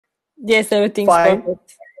Yes, everything's Fine.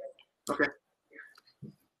 perfect. Okay.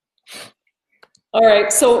 All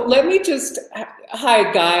right, so let me just,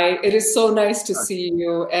 hi Guy, it is so nice to see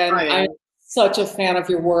you, and Hi, I'm Amy. such a fan of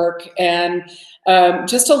your work. And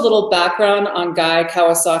just a little background on Guy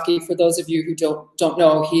Kawasaki, for those of you who don't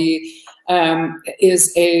know, he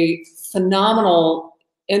is a phenomenal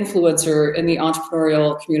influencer in the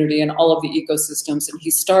entrepreneurial community and all of the ecosystems. And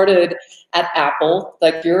he started at Apple,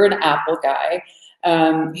 like you're an Apple guy.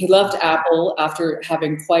 He left Apple after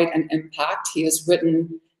having quite an impact. He has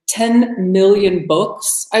written 10 million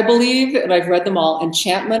books, I believe, and I've read them all.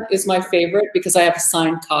 Enchantment is my favorite because I have a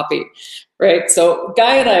signed copy, right? So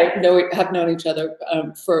Guy and I have known each other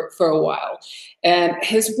for a while. And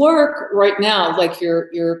his work right now, like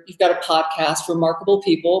you've got a podcast, Remarkable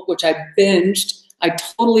People, which I binged. I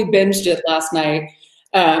totally binged it last night.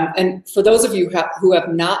 And for those of you who have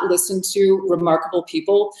not listened to Remarkable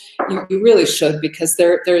People, you really should, because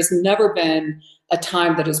there has never been a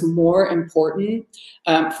time that is more important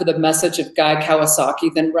for the message of Guy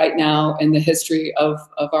Kawasaki than right now in the history of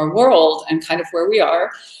our world, and kind of where we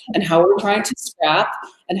are and how we're trying to scrap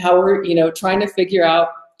and how we're trying to figure out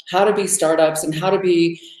how to be startups and how to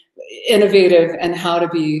be innovative and how to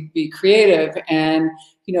be creative. And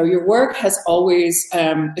your work has always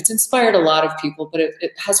it's inspired a lot of people, but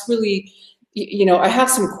it has really, I have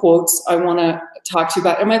some quotes I want to talk to you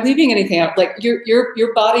about. Am I leaving anything out? Like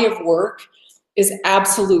your body of work is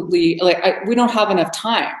absolutely, like, we don't have enough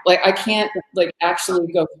time. Like, I can't actually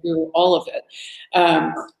go through all of it.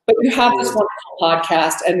 But you have this wonderful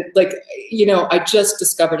podcast, and I just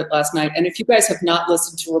discovered it last night. And if you guys have not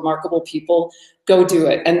listened to Remarkable People, go do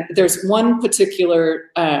it. And there's one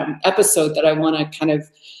particular episode that I want to kind of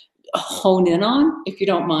hone in on, if you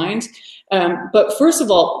don't mind. But first of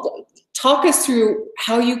all, talk us through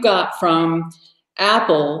how you got from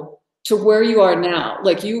Apple to where you are now.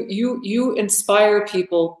 Like you inspire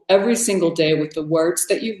people every single day with the words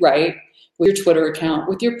that you write, with your Twitter account,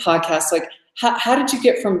 with your podcast. Like, how did you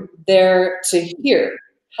get from there to here?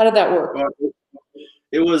 How did that work? Well,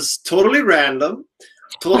 it was totally random,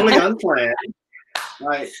 totally unplanned.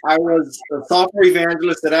 I was a software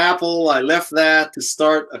evangelist at Apple. I left that to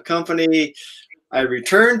start a company. I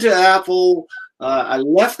returned to Apple. I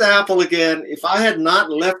left Apple again. If I had not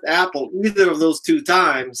left Apple either of those two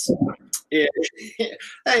times,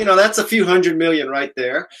 that's a few $100 million right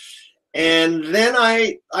there. And then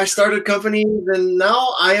I started companies, and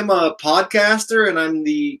now I am a podcaster, and I'm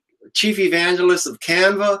the chief evangelist of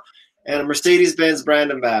Canva and a Mercedes-Benz brand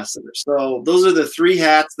ambassador. So those are the three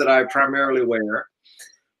hats that I primarily wear.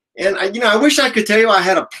 And I wish I could tell you I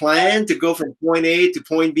had a plan to go from point A to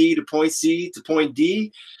point B to point C to point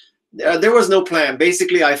D. There was no plan.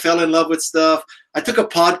 Basically, I fell in love with stuff. I took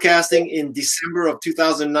up podcasting in December of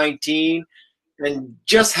 2019 and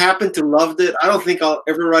just happened to love it. I don't think I'll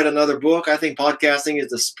ever write another book. I think podcasting is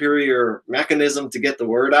the superior mechanism to get the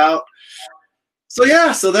word out. So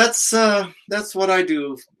yeah, so that's what I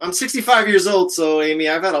do. I'm 65 years old, so Amy,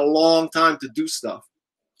 I've had a long time to do stuff.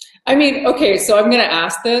 I mean, okay, so I'm going to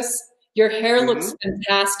ask this. Your hair looks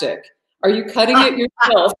fantastic. Are you cutting it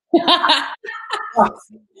yourself?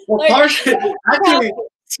 Well, partially, actually,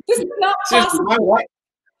 this is not possible.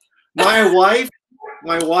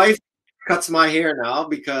 My wife cuts my hair now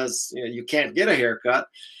because you can't get a haircut,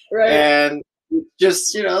 right? And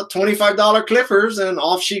just $25 clippers, and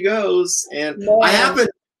off she goes. And Man.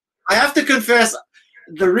 I have to confess,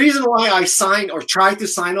 the reason why I signed or tried to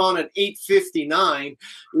sign on at 8:59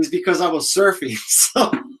 was because I was surfing.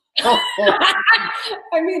 So.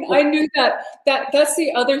 I mean, I knew that's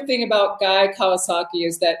the other thing about Guy Kawasaki,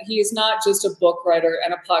 is that he is not just a book writer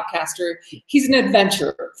and a podcaster. He's an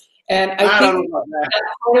adventurer. And I think that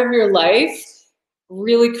part of your life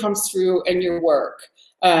really comes through in your work.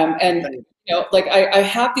 And I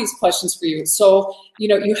have these questions for you. So,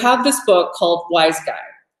 you have this book called Wise Guy,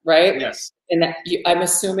 right? Yes. And I'm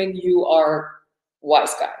assuming you are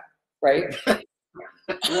Wise Guy, right?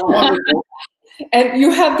 And you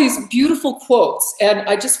have these beautiful quotes, and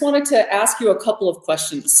I just wanted to ask you a couple of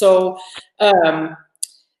questions. So,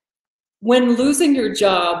 when losing your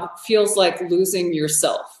job feels like losing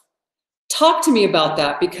yourself, talk to me about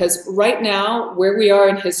that, because right now, where we are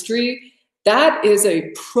in history, that is a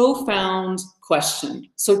profound question.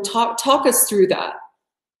 So talk us through that.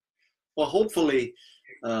 Well, hopefully,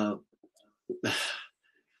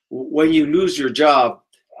 when you lose your job,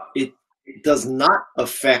 it does not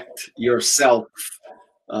affect your self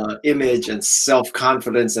image and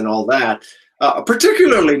self-confidence and all that.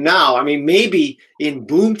 Particularly now, I mean, maybe in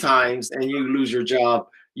boom times and you lose your job,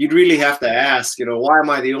 you'd really have to ask, why am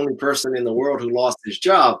I the only person in the world who lost his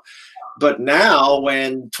job? But now,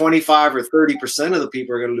 when 25 or 30% of the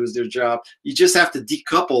people are going to lose their job, you just have to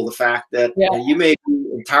decouple the fact that you may be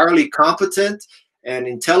entirely competent and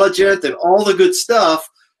intelligent and all the good stuff,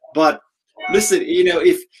 but listen,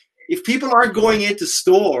 if people aren't going into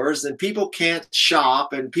stores and people can't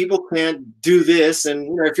shop and people can't do this,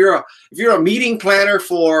 and if you're a meeting planner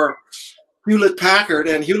for Hewlett Packard,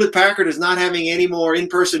 and Hewlett Packard is not having any more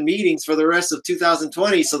in-person meetings for the rest of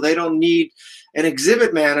 2020, so they don't need an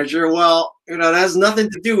exhibit manager. Well, that has nothing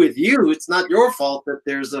to do with you. It's not your fault that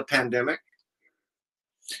there's a pandemic.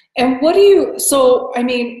 And so, I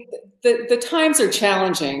mean, the times are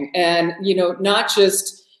challenging, and, not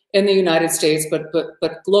just in the United States, but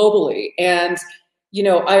globally. And,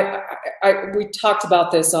 we talked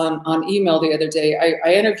about this on email the other day.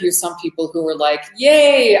 I interviewed some people who were like,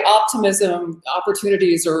 yay, optimism,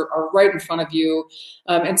 opportunities are right in front of you.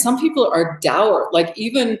 And some people are dour, like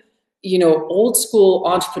even, old school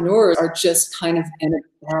entrepreneurs are just kind of in a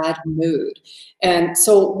bad mood. And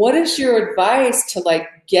so what is your advice to like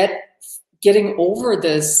getting over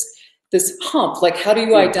this hump? Like, how do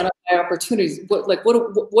you identify opportunities?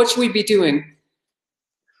 What should we be doing?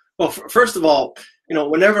 Well, first of all,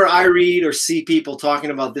 whenever I read or see people talking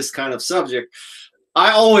about this kind of subject,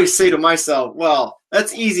 I always say to myself, well,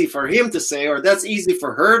 that's easy for him to say, or that's easy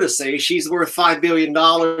for her to say. She's worth $5 billion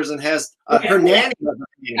and has her nanny,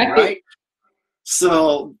 right?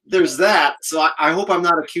 So there's that. So I hope I'm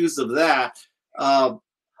not accused of that.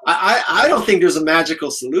 I don't think there's a magical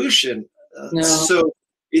solution. No. So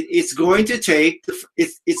it's going to take,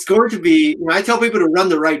 it's going to be, I tell people to run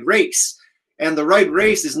the right race. And the right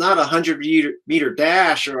race is not a 100-meter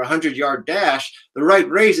dash or a 100-yard dash. The right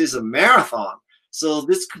race is a marathon. So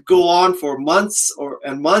this could go on for months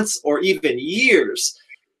or even years.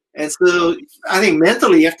 And so I think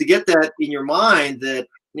mentally you have to get that in your mind that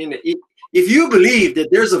if you believe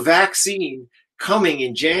that there's a vaccine coming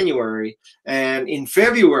in January and in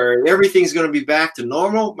February everything's going to be back to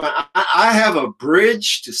normal, I have a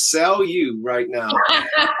bridge to sell you right now.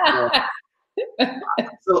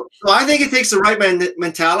 So I think it takes the right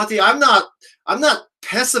mentality. I'm not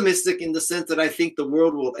pessimistic in the sense that I think the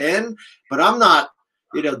world will end, but I'm not,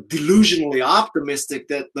 delusionally optimistic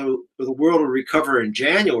that the world will recover in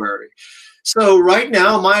January. So right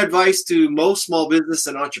now, my advice to most small business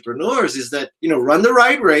and entrepreneurs is that, run the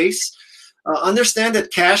right race, understand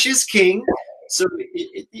that cash is king. So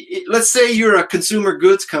let's say you're a consumer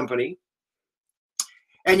goods company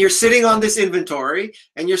and you're sitting on this inventory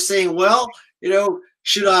and you're saying, well,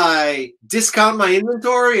 should I discount my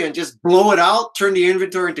inventory and just blow it out, turn the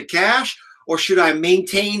inventory into cash? Or should I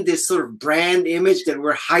maintain this sort of brand image that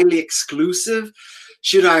we're highly exclusive?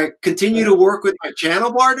 Should I continue to work with my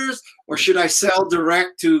channel partners? Or should I sell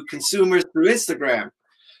direct to consumers through Instagram?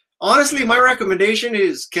 Honestly, my recommendation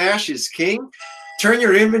is cash is king. Turn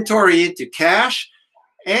your inventory into cash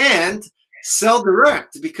and sell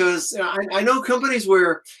direct, because I know companies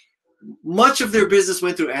where much of their business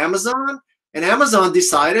went through Amazon, and Amazon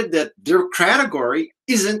decided that their category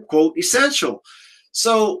isn't, quote, essential.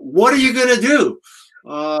 So what are you going to do?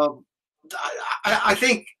 I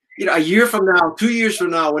think, a year from now, 2 years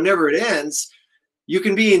from now, whenever it ends, you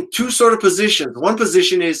can be in two sort of positions. One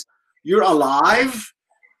position is you're alive,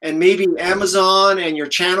 and maybe Amazon and your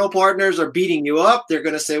channel partners are beating you up. They're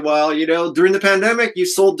going to say, well, during the pandemic, you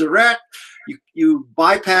sold direct. You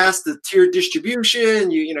bypassed the tiered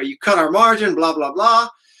distribution. You cut our margin, blah, blah, blah.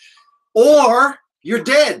 Or you're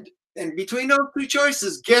dead. And between those two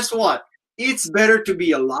choices, guess what? It's better to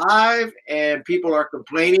be alive, and people are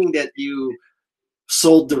complaining that you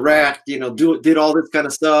sold direct, did all this kind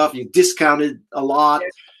of stuff. You discounted a lot.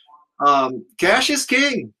 Cash is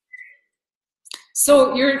king.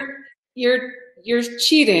 So you're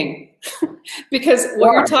cheating because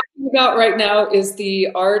what you're talking about right now is the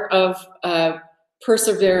art of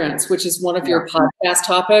perseverance, which is one of your podcast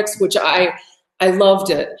topics, which I loved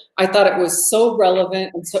it. I thought it was so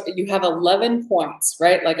relevant. And so you have 11 points,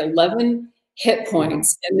 right? Like 11 hit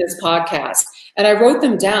points in this podcast. And I wrote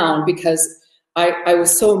them down because I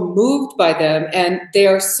was so moved by them, and they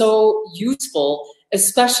are so useful,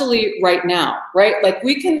 especially right now, right? Like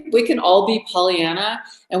we can all be Pollyanna,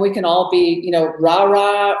 and we can all be,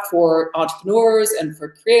 rah-rah for entrepreneurs and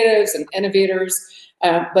for creatives and innovators.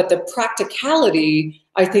 But the practicality,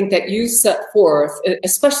 I think, that you set forth,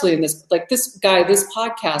 especially in this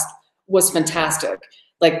podcast was fantastic.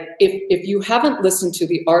 Like if you haven't listened to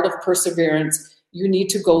The Art of Perseverance, you need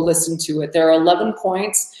to go listen to it. There are 11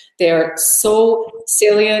 points. They're so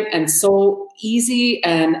salient and so easy,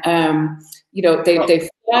 and they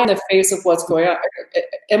fly in the face of what's going on.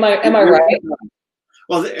 Am I right?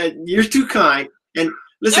 Well, you're too kind. And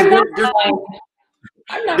Listen, I'm not there, crying.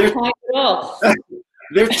 I'm not there, crying at all.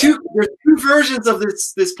 there's two versions of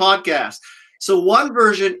this podcast. So one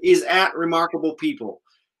version is at Remarkable People,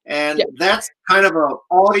 and Yeah. that's kind of a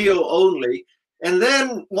audio only. And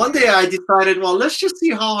then one day I decided, well, let's just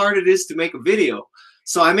see how hard it is to make a video.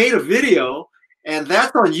 So I made a video, and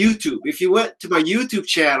that's on YouTube. If you went to my YouTube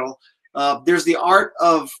channel, there's the Art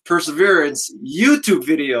of Perseverance YouTube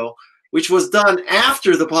video, which was done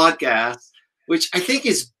after the podcast, which I think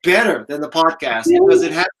is better than the podcast because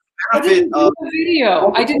it had the I benefit didn't of do the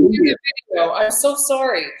video. I didn't do the video. I'm so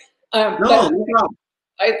sorry. no, But no problem.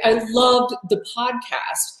 I loved the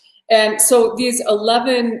podcast. And so these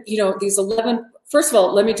 11, first of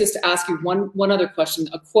all, let me just ask you one other question,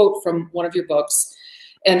 a quote from one of your books.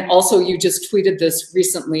 And also you just tweeted this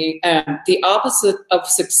recently. The opposite of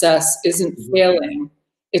success isn't failing,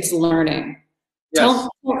 it's learning. Yes.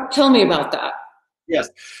 Tell me about that. Yes.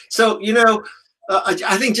 So,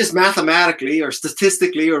 I think just mathematically or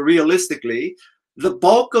statistically or realistically, the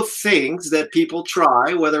bulk of things that people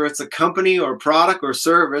try, whether it's a company or a product or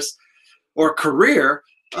service or career,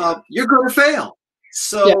 you're going to fail.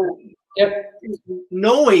 So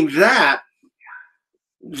knowing that,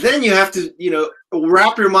 then you have to,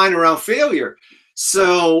 wrap your mind around failure.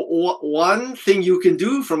 So one thing you can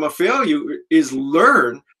do from a failure is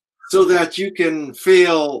learn so that you can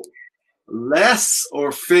fail less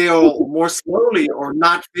or fail more slowly or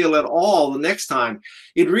not fail at all the next time.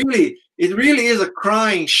 It really is a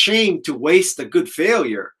crying shame to waste a good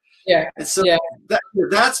failure. Yeah. And so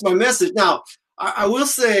that's my message. Now, I will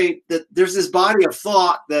say that there's this body of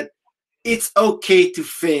thought that it's okay to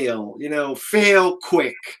fail, fail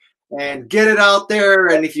quick and get it out there.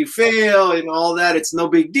 And if you fail and all that, it's no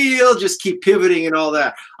big deal. Just keep pivoting and all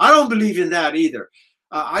that. I don't believe in that either.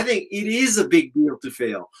 I think it is a big deal to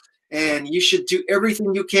fail. And you should do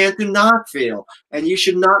everything you can to not fail. And you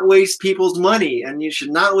should not waste people's money. And you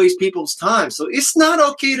should not waste people's time. So it's not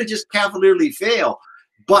okay to just cavalierly fail.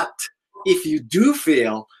 But if you do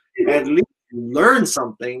fail, at least learn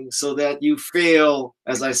something so that you fail,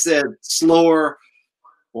 as I said, slower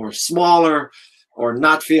or smaller or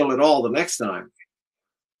not fail at all the next time.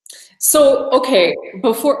 So, okay,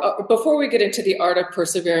 before we get into the art of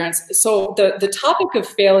perseverance, so the topic of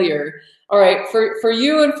failure, all right, for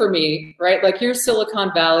you and for me, right? Like you're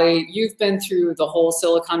Silicon Valley, you've been through the whole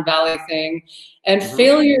Silicon Valley thing, and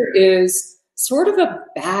failure is sort of a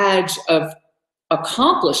badge of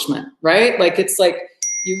accomplishment, right? Like it's like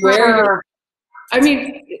you wear. I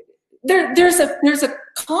mean, there's a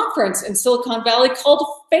conference in Silicon Valley called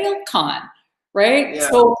FailCon, right? Yeah.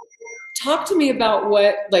 So, talk to me about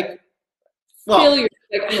what failure,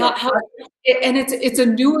 like how and it's a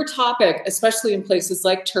newer topic, especially in places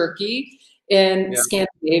like Turkey, in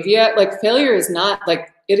Scandinavia. Like failure is not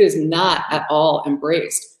it is not at all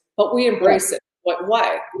embraced, but we embrace it.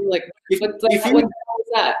 Why? Like what the hell is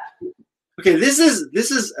that? Okay, this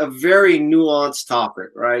is a very nuanced topic,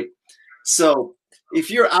 right? So if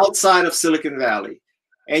you're outside of Silicon Valley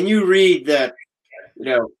and you read that,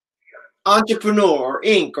 Entrepreneur or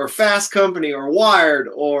Inc. or Fast Company or Wired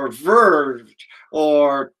or Verve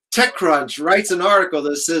or TechCrunch writes an article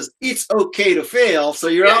that says it's okay to fail. So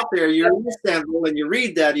you're out there, you're in Istanbul, and you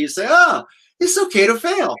read that, and you say, oh, it's okay to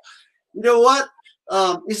fail. You know what?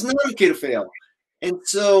 It's not okay to fail. And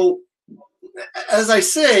so, as I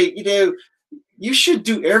say, you should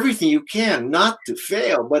do everything you can not to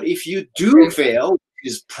fail. But if you do fail, which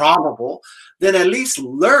is probable, then at least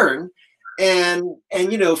learn and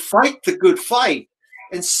fight the good fight.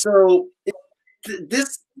 And so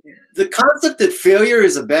the concept that failure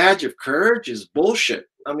is a badge of courage is bullshit.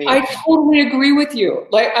 I mean, I totally agree with you.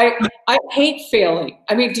 Like I hate failing.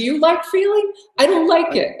 I mean, do you like failing? I don't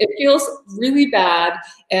like it. It feels really bad,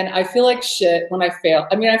 and I feel like shit when I fail.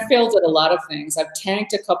 I mean, I failed at a lot of things. I've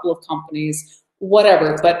tanked a couple of companies,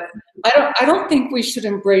 whatever. But I don't think we should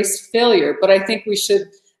embrace failure. But I think we should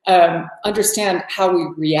understand how we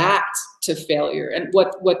react to failure and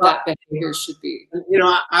what that behavior should be.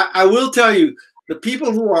 I will tell you, the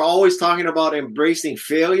people who are always talking about embracing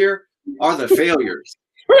failure are the failures.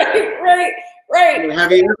 Right.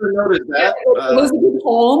 Have you ever noticed that? Elizabeth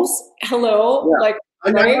Holmes, hello.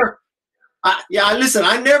 Yeah. Listen,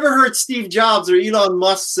 I never heard Steve Jobs or Elon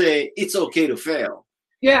Musk say it's okay to fail.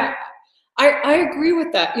 Yeah, I agree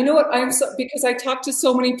with that. You know what? Because I talk to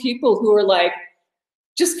so many people who are like,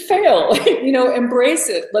 just fail, embrace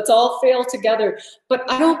it. Let's all fail together. But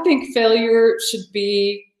I don't think failure should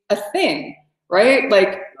be a thing, right?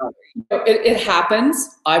 Like it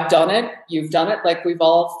happens. I've done it. You've done it. Like we've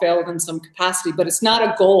all failed in some capacity, but it's not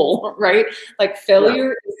a goal, right? Like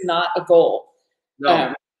failure is not a goal.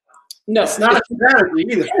 No. No. It's not a strategy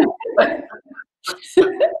either.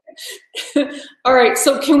 All right,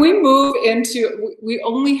 so can we move into,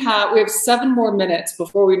 we have 7 more minutes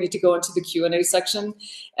before we need to go into the Q&A section.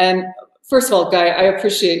 And first of all, Guy, I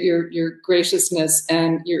appreciate your graciousness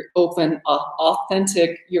and your open,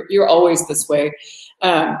 authentic, you're always this way.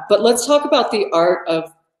 But let's talk about the art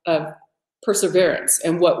of perseverance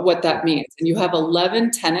and what that means. And you have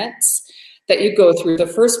 11 tenets that you go through. The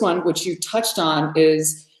first one, which you touched on,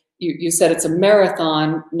 is you said it's a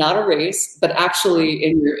marathon, not a race, but actually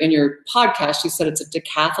in your podcast, you said it's a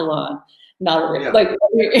decathlon, not a race.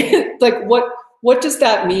 Yeah. Like what does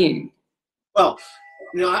that mean? Well,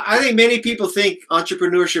 I think many people think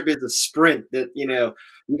entrepreneurship is a sprint that,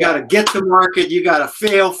 you got to get to market, you got to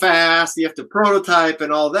fail fast, you have to prototype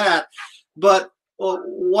and all that. But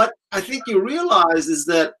what I think you realize is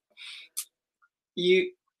that it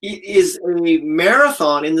is a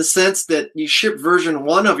marathon in the sense that you ship version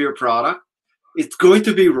 1 of your product. It's going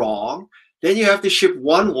to be wrong. Then you have to ship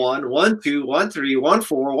 1.1, 1.2, 1.3,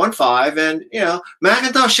 1.4, 1.5. And,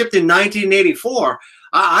 Macintosh shipped in 1984.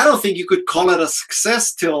 I don't think you could call it a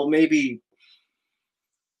success till maybe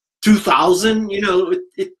 2000.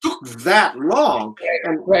 It took that long.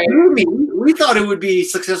 And right. We thought it would be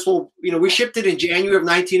successful. We shipped it in January of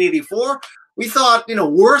 1984. We thought,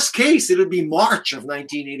 worst case, it would be March of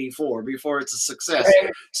 1984 before it's a success.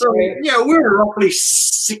 Right. So, we're roughly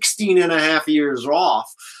 16 and a half years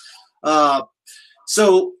off.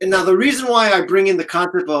 So now the reason why I bring in the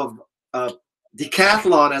concept of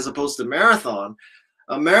decathlon as opposed to marathon,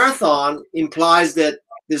 a marathon implies that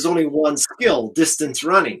there's only one skill, distance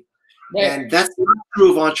running. Right. And that's not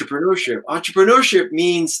true of entrepreneurship. Entrepreneurship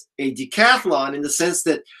means a decathlon in the sense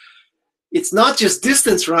that it's not just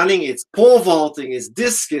distance running, it's pole vaulting, it's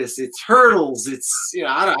discus, it's hurdles, it's,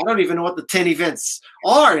 I don't even know what the 10 events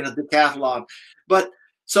are in a decathlon. But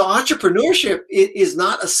so entrepreneurship is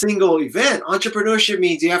not a single event. Entrepreneurship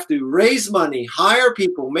means you have to raise money, hire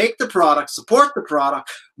people, make the product, support the product,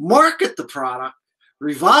 market the product,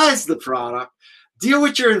 revise the product, deal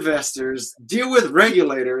with your investors, deal with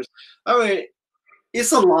regulators. I mean,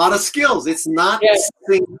 it's a lot of skills. It's not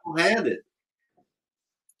single-handed.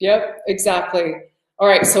 Yep, exactly. All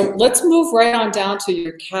right, so let's move right on down to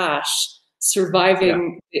your cash,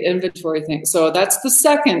 surviving the inventory thing. So that's the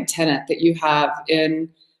second tenet that you have in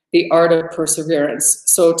the art of perseverance.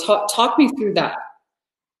 So talk me through that.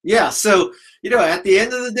 Yeah, so, at the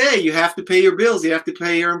end of the day, you have to pay your bills, you have to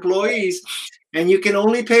pay your employees, and you can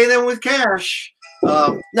only pay them with cash.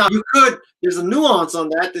 Now, there's a nuance on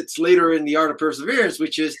that that's later in the art of perseverance,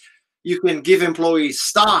 which is you can give employees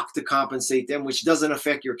stock to compensate them, which doesn't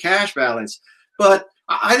affect your cash balance. But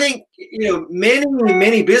I think,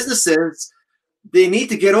 many businesses, they need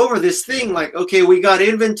to get over this thing like, okay, we got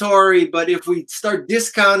inventory, but if we start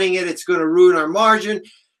discounting it, it's going to ruin our margin.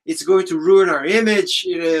 It's going to ruin our image.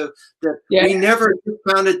 We never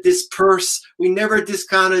discounted this purse. We never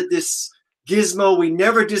discounted this gizmo. We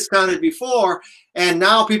never discounted before. And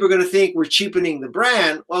now people are going to think we're cheapening the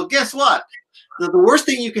brand. Well, guess what? The worst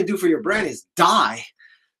thing you can do for your brand is die.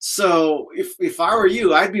 So if I were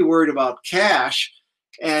you, I'd be worried about cash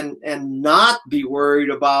and not be worried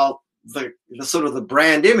about the sort of the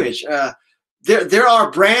brand image. There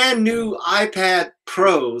are brand new iPad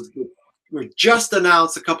Pros that were just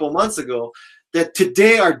announced a couple months ago that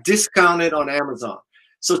today are discounted on Amazon.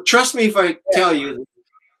 So trust me if I tell you,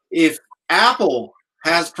 if Apple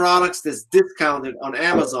has products that's discounted on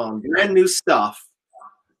Amazon, brand new stuff,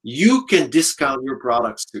 you can discount your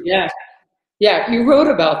products too. Yeah, you wrote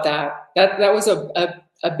about that. That was a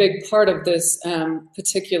big part of this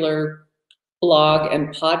particular blog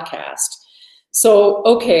and podcast. So,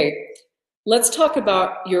 okay, let's talk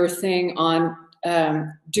about your thing on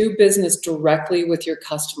do business directly with your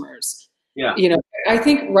customers. Yeah. I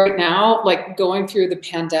think right now, like going through the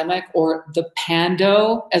pandemic or the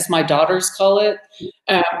pando, as my daughters call it,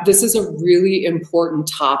 this is a really important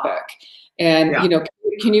topic. And,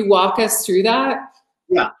 can you walk us through that?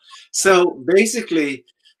 Yeah. So basically,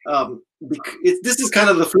 this is kind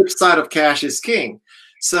of the flip side of cash is king.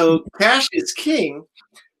 So cash is king.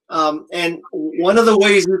 And one of the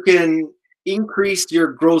ways you can increase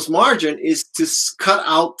your gross margin is to cut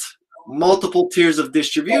out multiple tiers of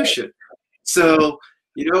distribution. So,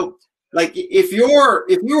 like if your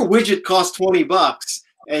widget costs $20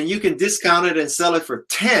 and you can discount it and sell it for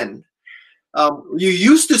 10, you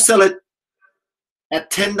used to sell it at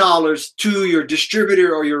 $10 to your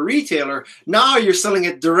distributor or your retailer. Now you're selling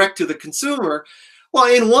it direct to the consumer. Well,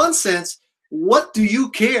 in one sense, what do you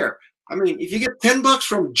care? I mean, if you get $10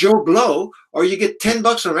 from Joe Blow or you get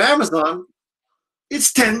 $10 from Amazon,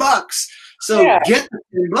 it's $10. So get the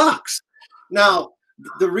 $10. Now,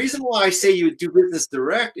 the reason why I say you do business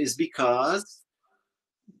direct is because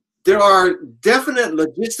there are definite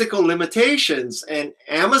logistical limitations, and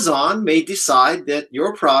Amazon may decide that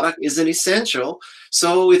your product isn't essential,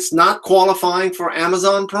 so it's not qualifying for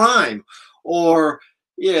Amazon Prime. Or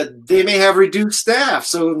yeah, they may have reduced staff,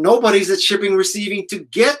 so nobody's at shipping receiving to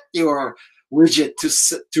get your widget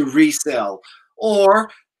to resell.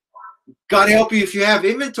 Or God help you if you have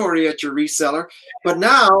inventory at your reseller, but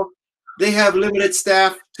now they have limited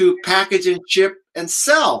staff to package and ship and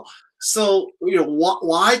sell. So,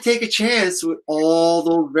 why take a chance with all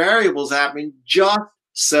those variables happening? Just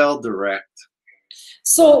sell direct.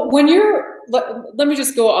 So when let me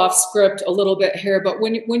just go off script a little bit here, but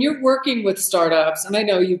when you're working with startups, and I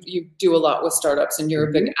know you do a lot with startups, and you're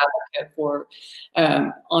a big advocate for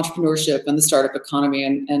entrepreneurship and the startup economy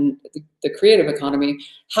and the creative economy,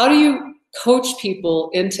 how do you coach people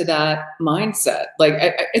into that mindset? Like,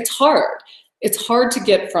 it's hard. It's hard to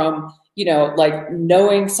get from, like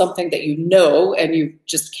knowing something that you know and you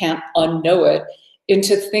just can't unknow it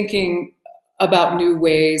into thinking about new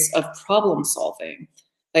ways of problem solving.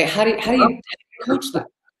 Like, how do you coach that?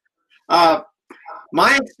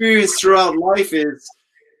 My experience throughout life is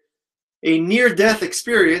a near-death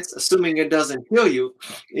experience, assuming it doesn't kill you,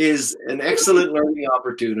 is an excellent learning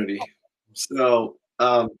opportunity. So,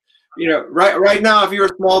 right now, if you're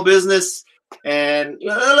a small business, and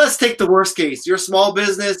let's take the worst case, you're a small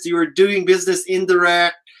business, you're doing business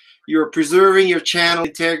indirect, you're preserving your channel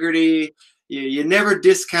integrity, you never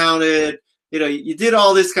discounted, you did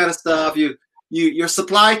all this kind of stuff. Your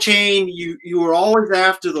supply chain, you were always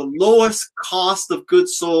after the lowest cost of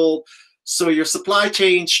goods sold. So your supply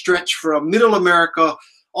chain stretched from Middle America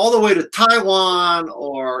all the way to Taiwan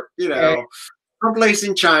or, someplace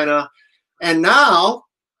in China. And now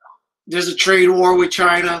there's a trade war with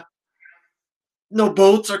China. No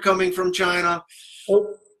boats are coming from China.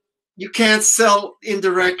 You can't sell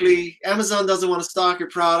indirectly. Amazon doesn't want to stock your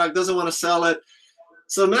product, doesn't want to sell it.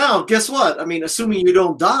 So now, guess what? I mean, assuming you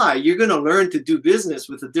don't die, you're going to learn to do business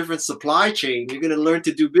with a different supply chain. You're going to learn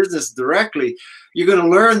to do business directly. You're going to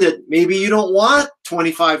learn that maybe you don't want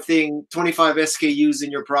 25 SKUs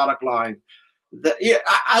in your product line.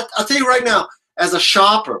 I'll tell you right now, as a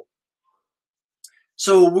shopper,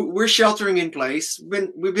 so we're sheltering in place.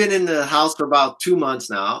 We've been in the house for about 2 months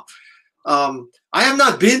now. I have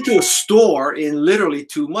not been to a store in literally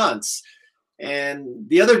 2 months. And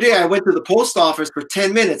the other day I went to the post office for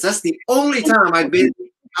 10 minutes. That's the only time I've been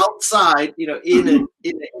outside, in an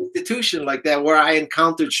institution like that where I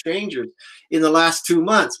encountered strangers in the last 2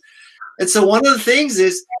 months. And so one of the things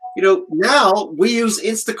is, now we use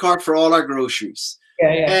Instacart for all our groceries.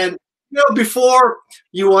 Yeah. And, before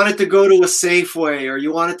you wanted to go to a Safeway, or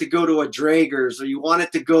you wanted to go to a Draeger's, or you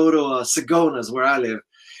wanted to go to a Sagona's where I live.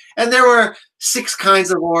 And there were 6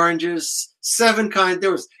 kinds of oranges, 7 kinds.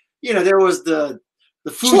 There was the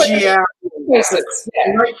Fuji apple,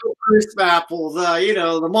 the crisp apple,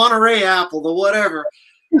 the Monterey apple, the whatever.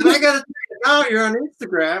 And I got to think, now you're on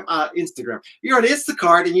Instagram. You're on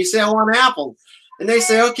Instacart, and you say, I want apples. And they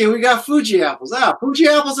say, okay, we got Fuji apples. Fuji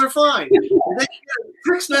apples are fine. And then you get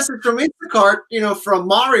a text message from Instacart, from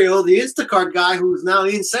Mario, the Instacart guy who's now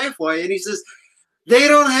in Safeway, and he says, they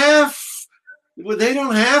don't have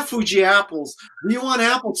Fuji apples. Do you want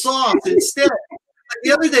applesauce instead?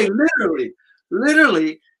 The other day,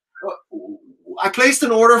 literally, I placed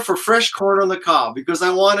an order for fresh corn on the cob because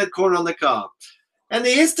I wanted corn on the cob. And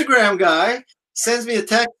the Instagram guy sends me a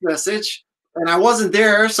text message, and I wasn't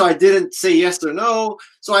there, so I didn't say yes or no.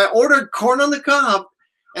 So I ordered corn on the cob,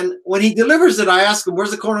 and when he delivers it, I ask him,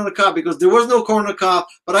 where's the corn on the cob? Because there was no corn on the cob,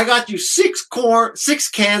 but I got you 6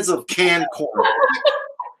 cans of canned corn.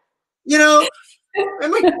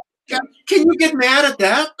 Can you get mad at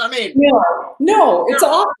that? I mean, no, it's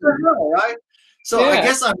awesome, right? So I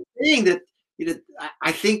guess I'm saying that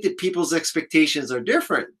I think that people's expectations are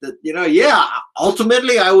different. That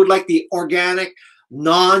ultimately I would like the organic,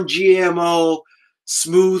 non-GMO,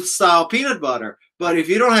 smooth style peanut butter. But if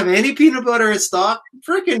you don't have any peanut butter in stock,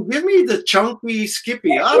 freaking give me the chunky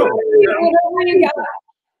Skippy. I don't know.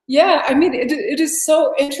 Yeah, I mean, it is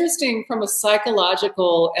so interesting from a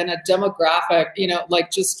psychological and a demographic,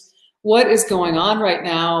 like just what is going on right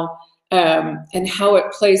now, and how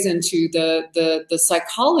it plays into the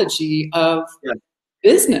psychology of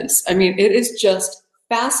business. I mean, it is just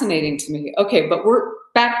fascinating to me. Okay, but we're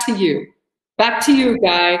back to you,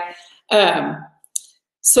 Guy.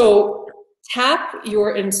 So tap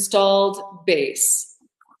your installed base.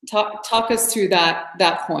 Talk us through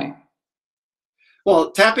that point.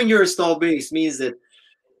 Well, tapping your installed base means that,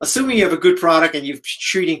 assuming you have a good product and you're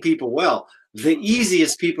treating people well, the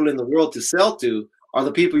easiest people in the world to sell to are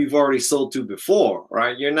the people you've already sold to before,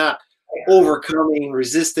 right? You're not overcoming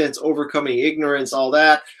resistance, overcoming ignorance, all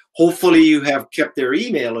that. Hopefully you have kept their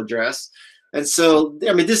email address. And so,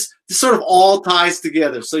 I mean, this sort of all ties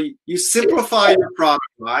together. So you simplify your product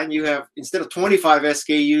line. You have, instead of 25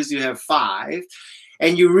 SKUs, you have 5.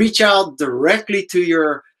 And you reach out directly to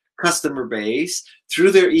your customer base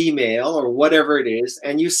through their email or whatever it is,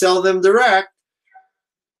 and you sell them direct.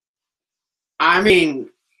 I mean,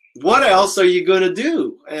 what else are you going to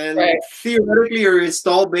do? And theoretically, your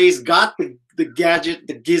install base got the gadget,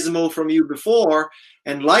 the gizmo from you before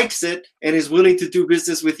and likes it and is willing to do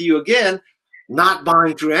business with you again, not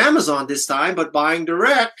buying through Amazon this time, but buying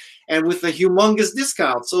direct and with a humongous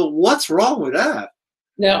discount. So what's wrong with that?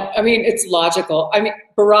 No, I mean, it's logical. I mean,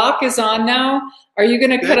 Barack is on now. Are you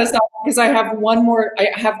going to cut us off? Because I have one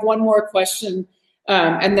more question.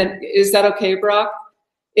 And then, is that okay, Barack?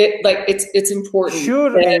 It's important.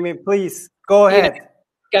 Sure, Amy, please go ahead.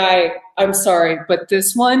 Guy, I'm sorry, but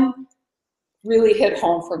this one really hit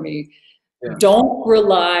home for me. Yeah. Don't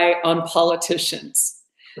rely on politicians.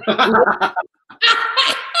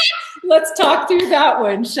 Let's talk through that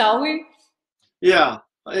one, shall we? Yeah.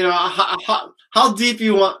 You know, how deep do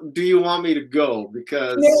you want me to go?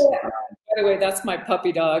 Because by the way, that's my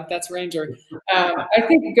puppy dog. That's Ranger. I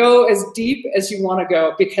think go as deep as you want to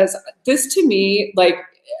go, because this, to me, like,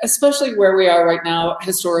 especially where we are right now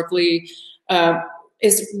historically, it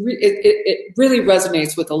really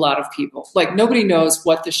resonates with a lot of people. Like, nobody knows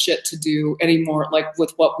what the shit to do anymore, like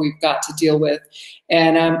with what we've got to deal with.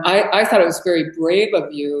 And I thought it was very brave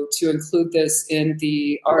of you to include this in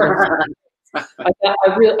the article.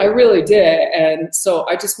 I really did. And so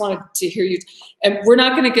I just wanted to hear you. And we're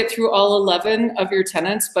not going to get through all 11 of your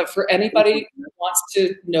tenants, but for anybody who wants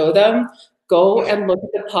to know them, go and look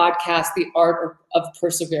at the podcast, The Art of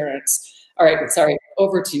Perseverance. All right, sorry,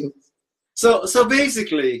 over to you. So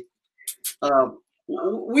basically,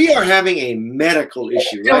 we are having a medical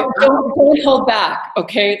issue, right? Don't hold back,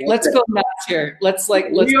 okay? Let's go nuts here.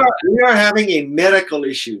 We are having a medical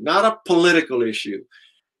issue, not a political issue.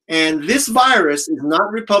 And this virus is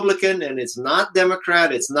not Republican, and it's not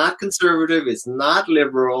Democrat, it's not conservative, it's not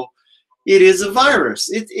liberal. It is a virus.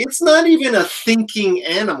 It's not even a thinking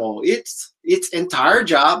animal. Its entire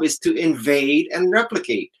job is to invade and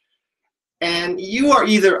replicate. And you are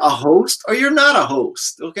either a host or you're not a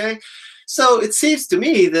host, okay? So it seems to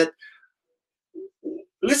me that,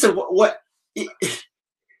 listen, I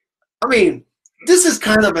mean, this is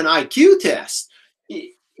kind of an IQ test.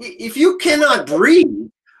 If you cannot breathe,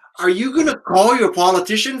 are you going to call your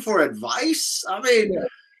politician for advice? I mean,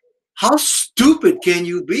 how stupid can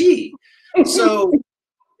you be? So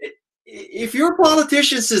if your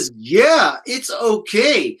politician says, yeah, it's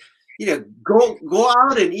okay, you know, go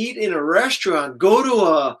out and eat in a restaurant, go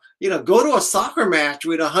to a soccer match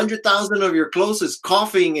with 100,000 of your closest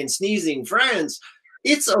coughing and sneezing friends,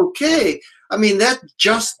 it's okay. I mean, that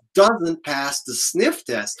just doesn't pass the sniff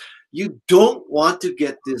test. You don't want to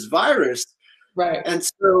get this virus. Right. And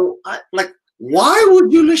so, why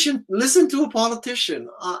would you listen to a politician?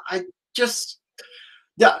 I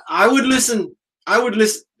would listen.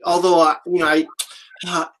 Although,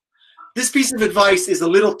 this piece of advice is a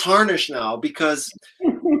little tarnished now, because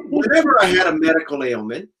whenever I had a medical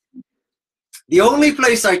ailment, the only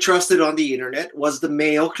place I trusted on the internet was the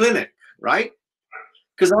Mayo Clinic, right?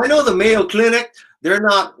 Because I know the Mayo Clinic, they're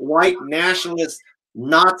not white nationalist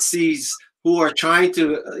Nazis who are trying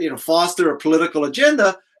to, foster a political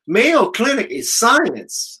agenda. Mayo Clinic is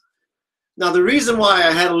science. Now, the reason why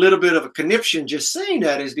I had a little bit of a conniption just saying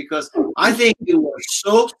that is because I think it was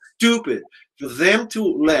so stupid for them to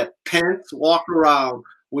let Pence walk around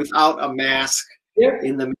without a mask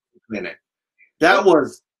in the Mayo Clinic. That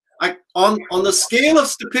was on the scale of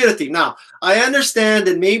stupidity. Now, I understand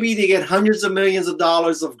that maybe they get hundreds of millions of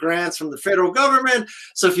dollars of grants from the federal government.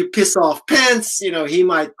 So if you piss off Pence, he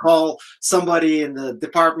might call somebody in the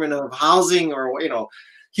Department of Housing or,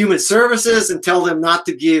 Human Services and tell them not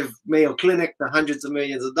to give Mayo Clinic the hundreds of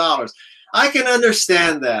millions of dollars. I can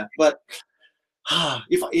understand that. But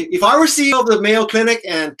if I were CEO of the Mayo Clinic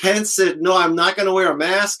and Pence said, no, I'm not going to wear a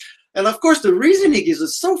mask, and of course, the reason he gives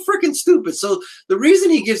is so freaking stupid. So the reason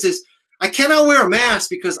he gives is, I cannot wear a mask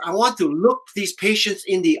because I want to look these patients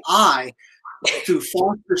in the eye to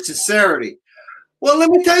foster sincerity. Well, let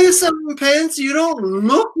me tell you something, Pence. You don't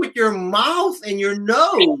look with your mouth and your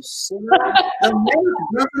nose. The mask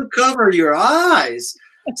doesn't cover your eyes.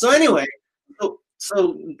 So anyway,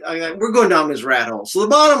 we're going down this rat hole. So the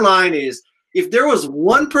bottom line is, if there was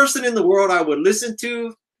one person in the world I would listen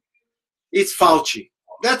to, it's Fauci.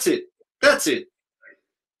 That's it.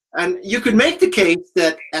 And you could make the case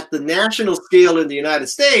that at the national scale in the United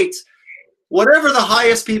States, whatever the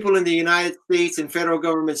highest people in the United States and federal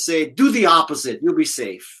government say, do the opposite. You'll be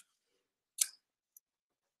safe.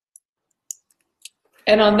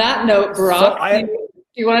 And on that note, Barack, do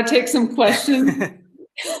you want to take some questions?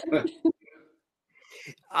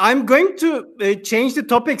 I'm going to change the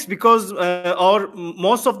topics because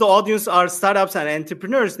most of the audience are startups and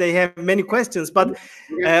entrepreneurs. They have many questions, but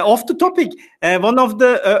off the topic, one of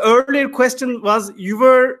the earlier question was you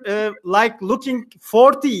were like looking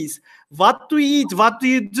 40s. What do you eat? What do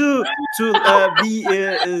you do to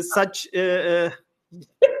be such?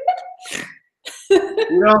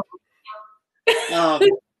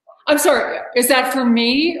 I'm sorry. Is that for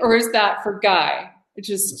me or is that for Guy?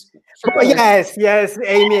 Just yes,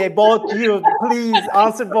 Amy, both you. Please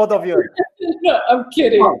answer both of you. No, I'm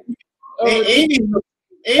kidding.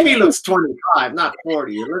 Amy looks 25, not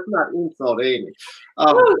 40. Let's not insult Amy.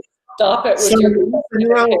 Stop it with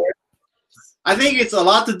your I think it's a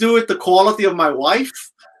lot to do with the quality of my wife.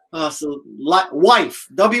 Wife,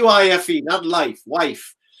 W-I-F-E, not life,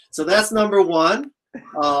 wife. So that's number one.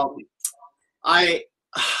 I'm a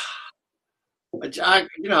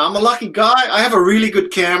lucky guy. I have a really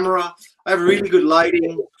good camera. I have really good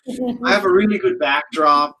lighting. I have a really good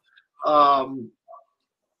backdrop. I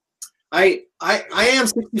am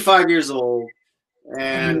 65 years old,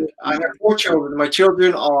 and I have 4 children. My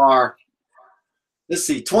children are,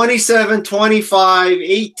 27, 25,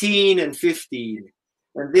 18, and 15.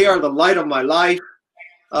 And they are the light of my life.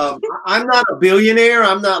 I'm not a billionaire.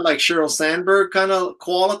 I'm not like Sheryl Sandberg kind of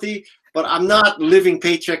quality, but I'm not living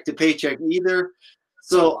paycheck to paycheck either.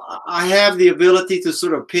 So I have the ability to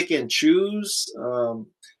sort of pick and choose.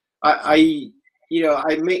 I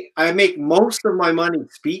make most of my money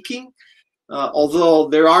speaking, although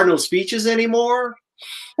there are no speeches anymore.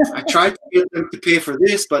 I tried to get them to pay for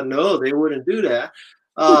this, but no, they wouldn't do that.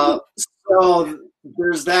 So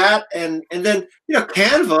there's that, and then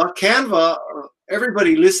Canva.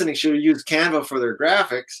 Everybody listening should use Canva for their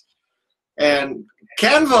graphics. And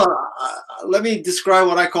Canva, let me describe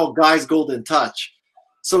what I call Guy's golden touch.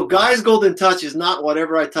 So Guy's golden touch is not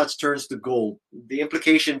whatever I touch turns to gold. The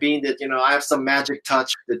implication being that, I have some magic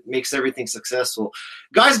touch that makes everything successful.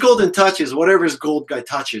 Guy's golden touch is whatever's gold Guy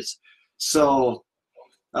touches. So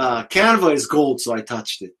Canva is gold, so I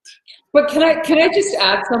touched it. But can I just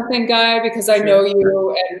add something, Guy? Because I know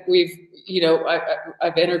you, and we've,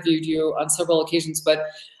 I've interviewed you on several occasions, but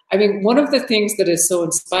I mean, one of the things that is so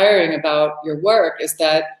inspiring about your work is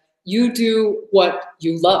that you do what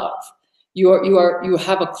you love. You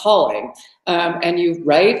have a calling, and you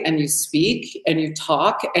write and you speak and you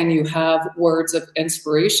talk and you have words of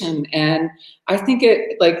inspiration. And I think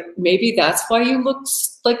maybe that's why you look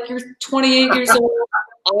like you're 28 years old.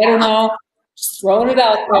 I don't know. Just throwing it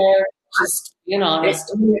out there. Just being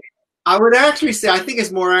honest. I would actually say I think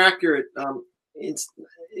it's more accurate.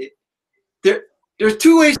 There's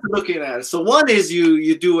 2 ways to look at it. So one is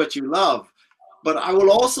you do what you love, but I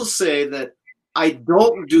will also say that I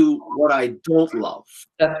don't do what I don't love.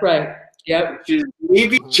 That's right. Yep. Which is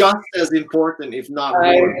maybe just as important, if not more.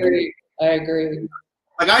 I agree.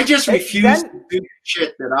 Like I just refuse to do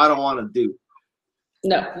shit that I don't want to do.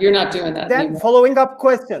 No, you're not doing that. Then anymore. Following up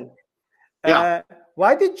question. Yeah.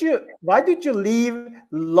 Why did you leave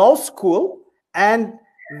law school, and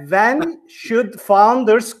when should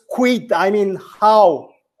founders quit? I mean,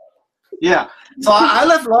 how? Yeah. So I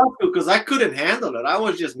left law school because I couldn't handle it. I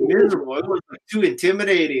was just miserable. It was too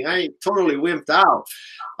intimidating. I totally wimped out.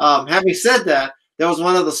 Having said that, that was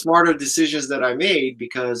one of the smarter decisions that I made,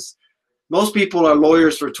 because most people are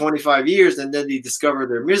lawyers for 25 years and then they discover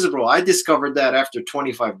they're miserable. I discovered that after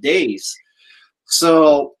 25 days.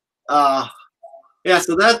 So, so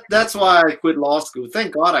that's why I quit law school.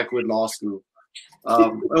 Thank God I quit law school.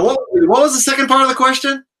 What was the second part of the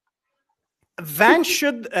question? When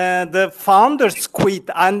should the founders quit,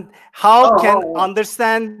 and how can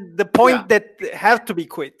understand the point that have to be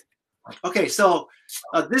quit? Okay, so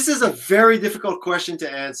this is a very difficult question to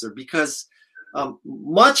answer, because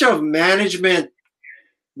much of management,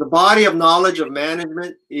 the body of knowledge of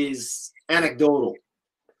management, is anecdotal.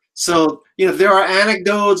 So, there are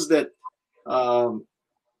anecdotes that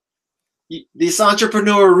this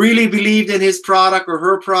entrepreneur really believed in his product or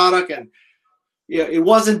her product, and it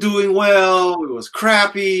wasn't doing well, it was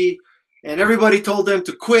crappy, and everybody told them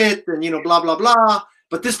to quit, and blah blah blah,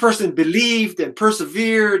 but this person believed and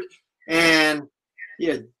persevered, and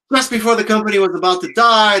just before the company was about to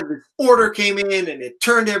die, the order came in and it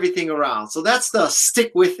turned everything around. So that's the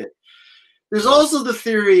stick with it. There's also the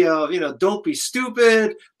theory of, don't be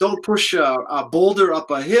stupid, don't push a boulder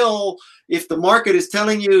up a hill. If the market is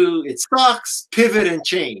telling you it sucks, pivot and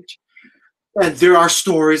change. And there are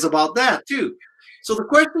stories about that too. So the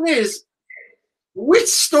question is, which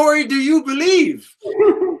story do you believe?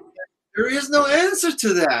 There is no answer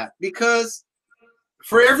to that, because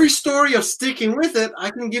for every story of sticking with it, I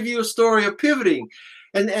can give you a story of pivoting.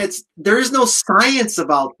 And there is no science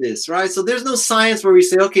about this, right? So there's no science where we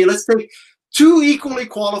say, okay, let's take two equally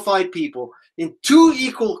qualified people in two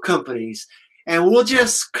equal companies, and we'll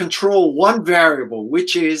just control one variable,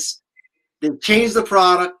 which is they change the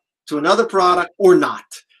product to another product or not.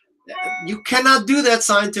 You cannot do that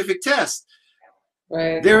scientific test.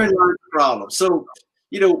 Right. Therein lies the problem. So,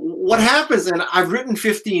 what happens, and I've written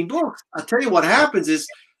 15 books, I'll tell you what happens is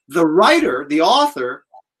the writer, the author,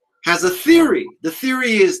 has a theory. The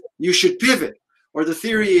theory is you should pivot, or the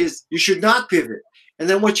theory is you should not pivot. And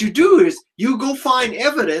then what you do is you go find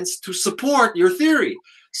evidence to support your theory.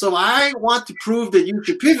 So I want to prove that you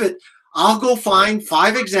should pivot. I'll go find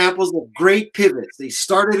 5 examples of great pivots. They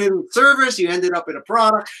started in service, you ended up in a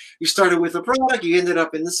product. You started with a product, you ended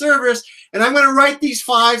up in the service. And I'm going to write these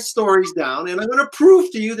 5 stories down, and I'm going to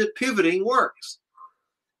prove to you that pivoting works.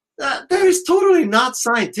 That is totally not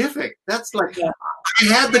scientific. That's like, I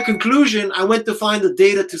had the conclusion, I went to find the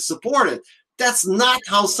data to support it. That's not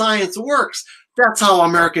how science works. That's how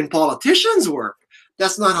American politicians work.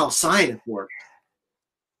 That's not how science works.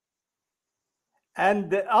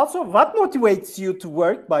 And also, what motivates you to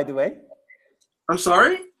work, by the way? I'm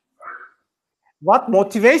sorry? What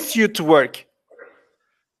motivates you to work?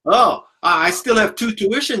 Oh, I still have 2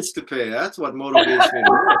 tuitions to pay. That's what motivates me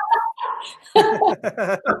to work.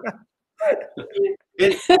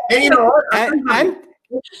 and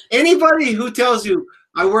anybody who tells you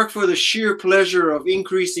I work for the sheer pleasure of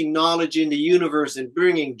increasing knowledge in the universe and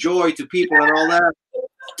bringing joy to people and all that,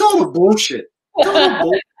 total bullshit. Total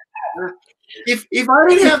bullshit. If I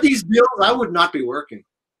didn't have these bills, I would not be working.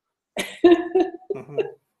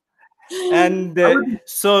 And I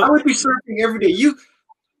would be surfing every day.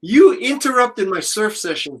 You interrupted my surf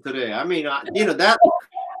session today. I mean, that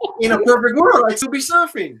in a perfect world, I'd still be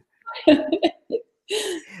surfing.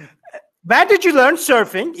 Where did you learn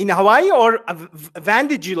surfing? In Hawaii, or when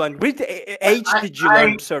did you learn? Which age did you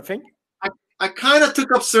learn surfing? I kind of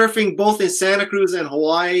took up surfing both in Santa Cruz and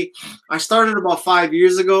Hawaii. I started about 5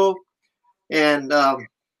 years ago. And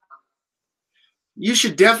you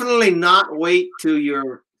should definitely not wait till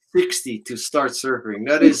you're 60 to start surfing.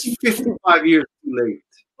 That is 55 years too late.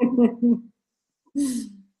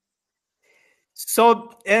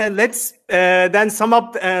 So let's then sum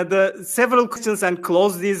up the several questions and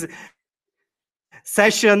close this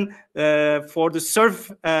session for the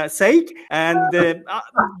surf sake. And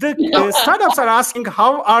the startups are asking,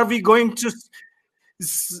 how are we going to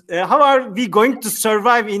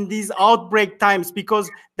survive in these outbreak times? Because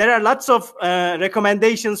there are lots of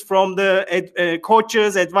recommendations from the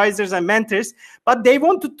coaches, advisors, and mentors, but they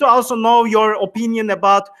wanted to also know your opinion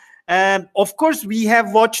about, of course, we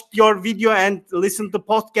have watched your video and listened to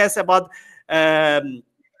podcasts about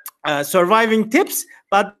surviving tips,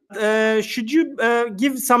 but should you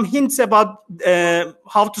give some hints about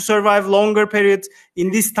how to survive longer periods in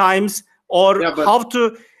these times, or how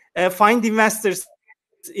to find investors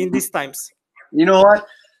in these times? You know what?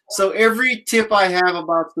 So every tip I have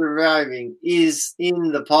about surviving is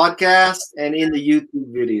in the podcast and in the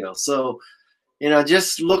YouTube video. So,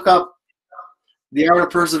 just look up The Art of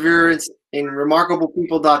Perseverance in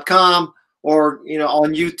remarkablepeople.com, or,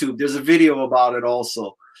 on YouTube. There's a video about it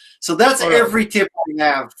also. So that's every tip I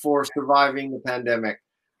have for surviving the pandemic.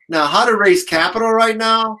 Now, how to raise capital right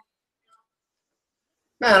now?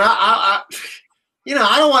 Man, I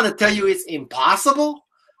don't want to tell you it's impossible,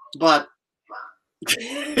 but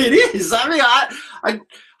it is. I mean,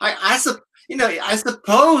 I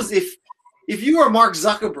suppose if you were Mark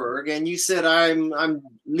Zuckerberg and you said I'm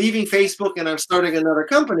leaving Facebook and I'm starting another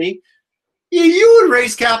company, you would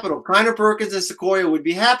raise capital. Kleiner Perkins and Sequoia would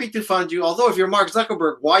be happy to fund you. Although if you're Mark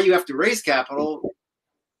Zuckerberg, why you have to raise capital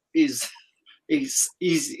is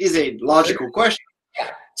a logical question.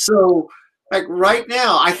 So, like right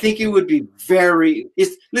now, I think it would be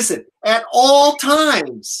listen, at all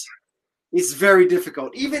times, it's very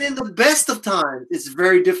difficult. Even in the best of times, it's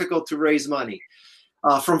very difficult to raise money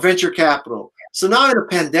from venture capital. So now in a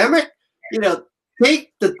pandemic,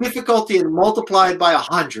 take the difficulty and multiply it by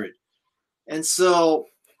 100. And so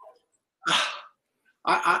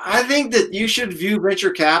I think that you should view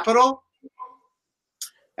venture capital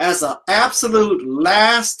as an absolute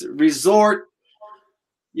last resort.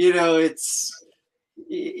 It's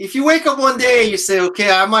if you wake up one day and you say,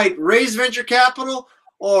 okay, I might raise venture capital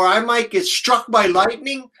or I might get struck by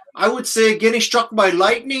lightning, I would say getting struck by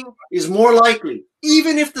lightning is more likely,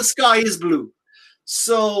 even if the sky is blue.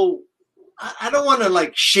 So I don't want to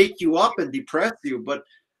like shake you up and depress you, but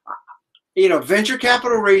venture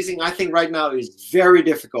capital raising, I think right now is very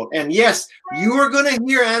difficult. And yes, you are going to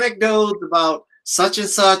hear anecdotes about such and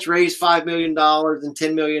such raised $5 million and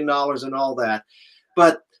 $10 million and all that.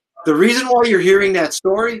 But the reason why you're hearing that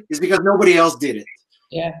story is because nobody else did it.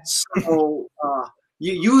 Yeah. So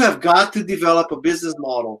you have got to develop a business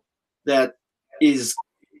model that is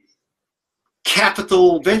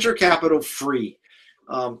venture capital free.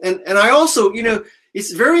 And I also,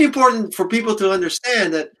 it's very important for people to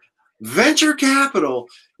understand that venture capital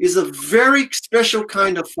is a very special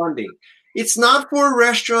kind of funding. It's not for a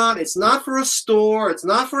restaurant. It's not for a store. It's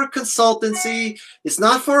not for a consultancy. It's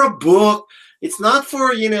not for a book. It's not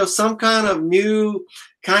for, some kind of new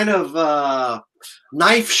kind of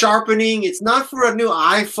knife sharpening. It's not for a new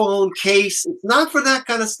iPhone case. It's not for that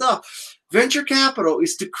kind of stuff. Venture capital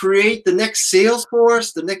is to create the next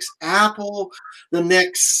Salesforce, the next Apple, the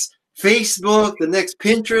next Facebook, the next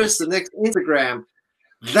Pinterest, the next Instagram.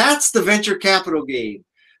 That's the venture capital game.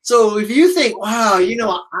 So if you think, wow,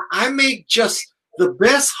 I make just the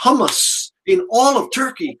best hummus in all of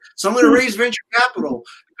Turkey, so I'm going to raise venture capital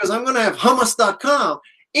because I'm going to have hummus.com,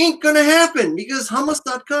 ain't going to happen because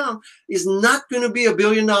hummus.com is not going to be a $1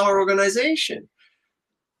 billion organization.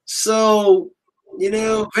 So,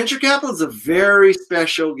 venture capital is a very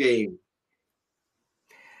special game.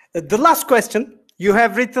 The last question, you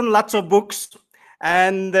have written lots of books.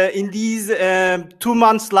 And in these 2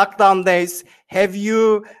 months lockdown days, have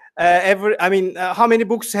you how many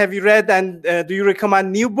books have you read, and do you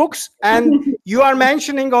recommend new books? And you are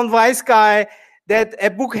mentioning on Wise Guy that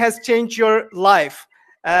a book has changed your life.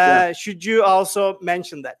 Should you also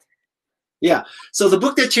mention that? Yeah. So the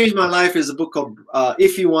book that changed my life is a book called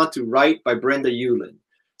If You Want to Write by Brenda Ullin.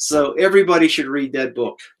 So everybody should read that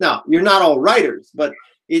book. Now, you're not all writers, but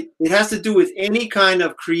it has to do with any kind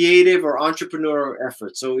of creative or entrepreneurial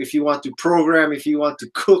effort. So if you want to program, if you want to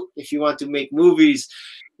cook, if you want to make movies,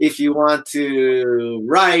 if you want to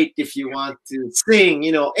write, if you want to sing,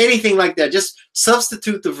 anything like that, just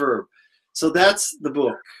substitute the verb. So that's the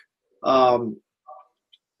book.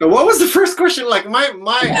 But what was the first question? Like my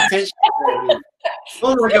attention.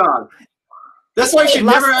 Oh my God. That's why I should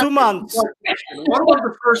never ask 2 months. What was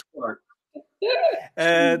the first part?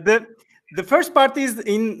 The first part is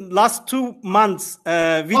in last 2 months.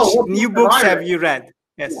 Which new books have you read?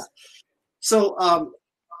 Yes. Yeah. So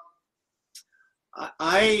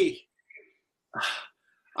I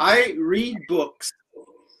read books.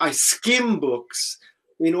 I skim books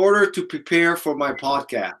in order to prepare for my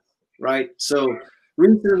podcast. Right. So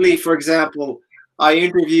recently, for example, I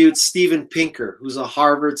interviewed Steven Pinker, who's a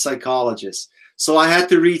Harvard psychologist. So I had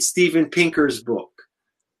to read Steven Pinker's book.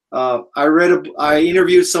 I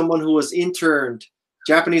interviewed someone who was interned,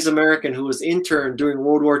 Japanese American who was interned during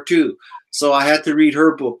World War II. So I had to read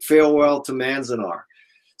her book, Farewell to Manzanar.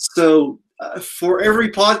 So for every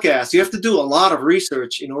podcast, you have to do a lot of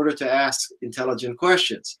research in order to ask intelligent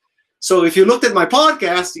questions. So if you looked at my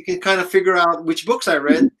podcast, you can kind of figure out which books I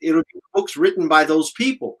read. It'll be books written by those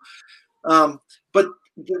people. But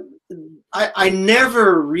I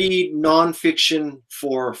never read nonfiction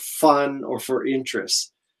for fun or for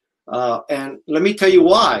interest. And let me tell you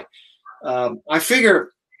why. I figure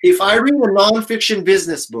if I read a nonfiction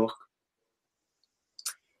business book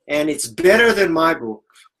and it's better than my book,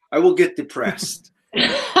 I will get depressed.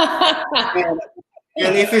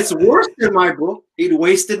 And if it's worse than my book, it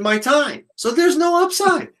wasted my time. So there's no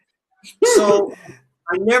upside. So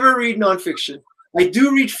I never read nonfiction. I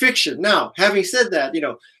do read fiction. Now, having said that,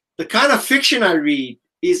 the kind of fiction I read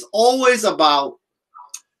is always about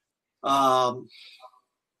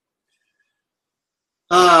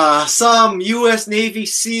some U.S. Navy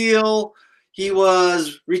SEAL. He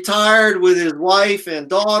was retired with his wife and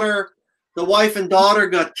daughter. The wife and daughter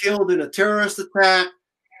got killed in a terrorist attack.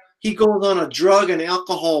 He goes on a drug and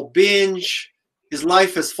alcohol binge. His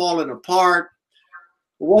life has fallen apart.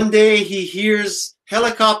 One day he hears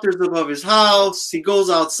helicopters above his house. He goes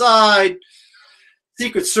outside.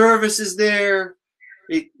 Secret Service is there.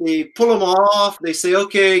 They pull him off. They say,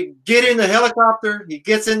 okay, get in the helicopter. He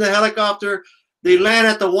gets in the helicopter. They land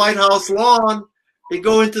at the White House lawn. They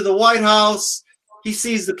go into the White House. He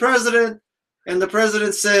sees the president, and the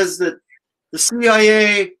president says that the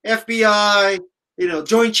CIA, FBI,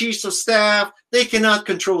 Joint Chiefs of Staff, they cannot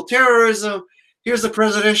control terrorism. Here's the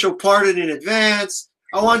presidential pardon in advance.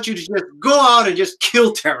 I want you to just go out and just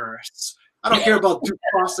kill terrorists. I don't care about due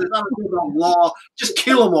process. I don't care about law. Just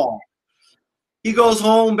kill them all. He goes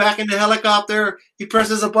home back in the helicopter. He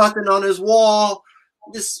presses a button on his wall.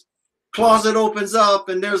 This closet opens up,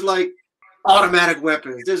 and there's like automatic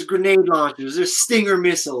weapons. There's grenade launchers. There's Stinger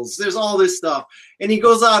missiles. There's all this stuff. And he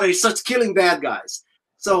goes out and he starts killing bad guys.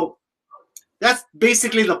 So that's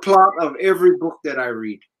basically the plot of every book that I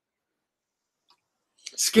read.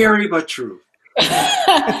 Scary but true.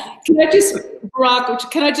 Can I just,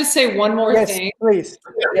 Barack, can I just say one more thing? Please.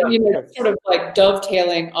 You know, sort of like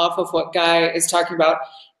dovetailing off of what Guy is talking about.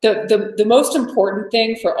 The most important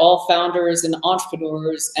thing for all founders and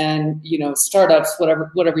entrepreneurs and, you know, startups,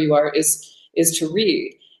 whatever you are, is to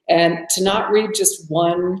read, and to not read just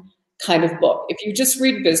one kind of book. If you just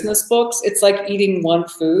read business books, it's like eating one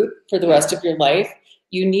food for the rest of your life.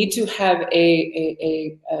 You need to have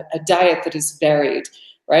a diet that is varied,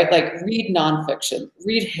 right? Like read nonfiction,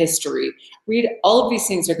 read history, read all of these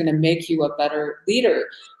things are going to make you a better leader.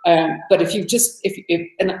 But if you just,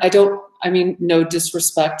 and I mean, no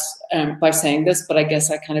disrespect by saying this, but I guess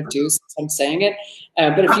I kind of do since I'm saying it.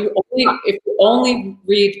 But if you only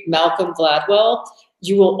read Malcolm Gladwell,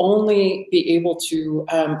 you will only be able to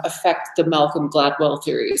affect the Malcolm Gladwell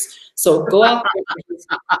theories. So go out there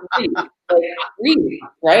and read,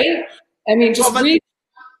 right? I mean, just read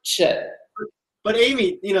shit. But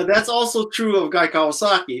Amy, you know, that's also true of Guy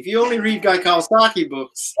Kawasaki. If you only read Guy Kawasaki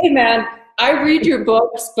books. Hey man, I read your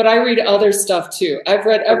books, but I read other stuff too. I've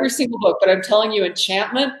read every single book, but I'm telling you,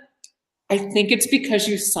 Enchantment, I think it's because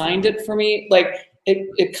you signed it for me. Like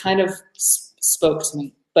it kind of spoke to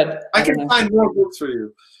me. But I can find more books for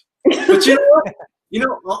you. But you know what? You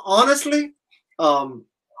know, honestly, I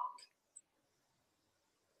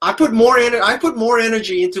put more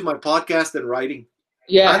energy into my podcast than writing.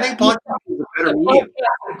 Yeah, I think podcast is a better medium.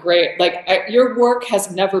 Great. Like your work has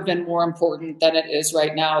never been more important than it is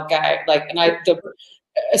right now, Guy. Like, and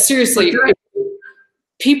seriously,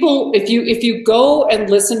 people, if you go and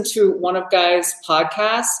listen to one of Guy's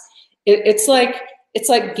podcasts, it's like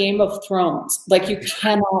Game of Thrones. Like you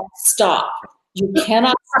cannot stop. You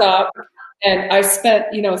cannot stop. And I spent,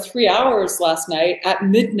 3 hours last night at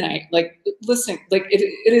midnight, like listening. Like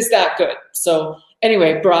it is that good. So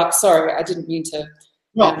anyway, Brock, sorry, I didn't mean to.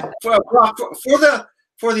 No,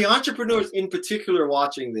 for the entrepreneurs in particular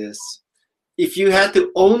watching this, if you had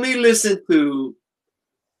to only listen to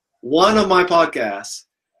one of my podcasts,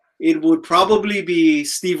 it would probably be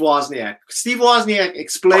Steve Wozniak. Steve Wozniak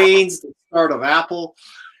explains the start of Apple.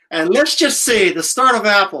 And let's just say the start of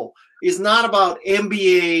Apple is not about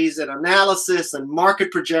MBAs and analysis and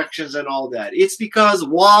market projections and all that. It's because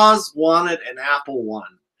Woz wanted and Apple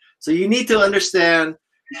won. So you need to understand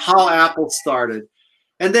how Apple started.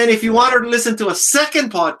 And then if you wanted to listen to a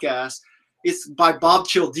second podcast, it's by Bob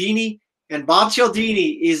Cialdini. And Bob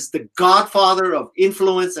Cialdini is the godfather of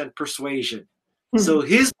influence and persuasion. So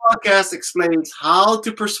his podcast explains how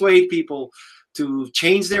to persuade people to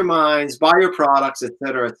change their minds, buy your products, et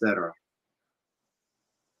cetera, et cetera.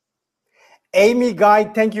 Amy, Guy,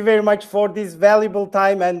 thank you very much for this valuable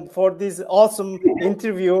time and for this awesome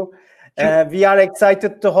interview. We are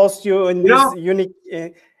excited to host you in this unique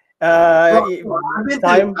time.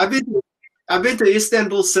 I've been to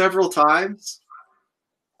Istanbul several times.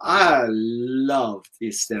 I loved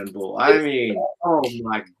Istanbul. I mean, oh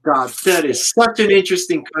my God, that is such an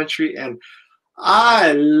interesting country, and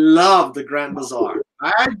I love the Grand Bazaar.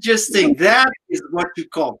 I just think that is what you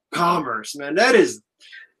call commerce, man.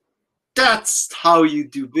 That's how you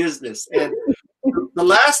do business. And the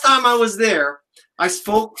last time I was there, I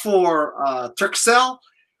spoke for Turkcell,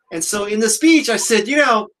 and so in the speech I said,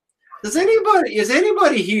 is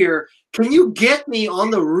anybody here? Can you get me on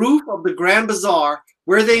the roof of the Grand Bazaar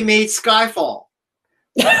where they made Skyfall?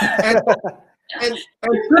 And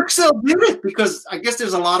Turkcell did it because I guess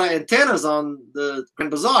there's a lot of antennas on the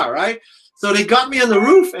Grand Bazaar, right? So they got me on the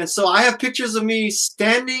roof, and so I have pictures of me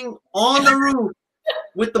standing on the roof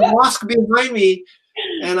with the mosque behind me,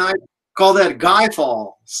 and I call that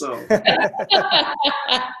Guyfall. So.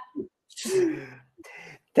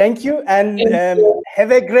 Thank you, and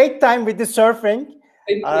have a great time with the surfing.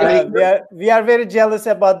 We are very jealous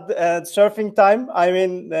about surfing time. I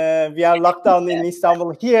mean, we are locked down in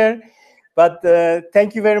Istanbul here, but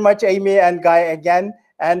thank you very much, Amy and Guy, again,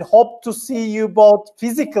 and hope to see you both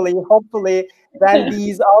physically, hopefully, when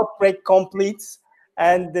these outbreak completes,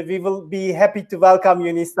 and we will be happy to welcome you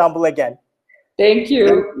in Istanbul again. Thank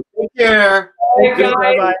you. Take care. Bye, Guy.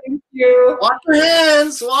 Bye-bye. Thank you. Wash your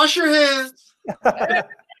hands. Wash your hands.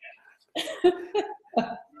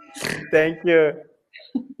 Thank you.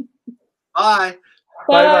 Bye.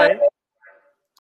 Bye-bye.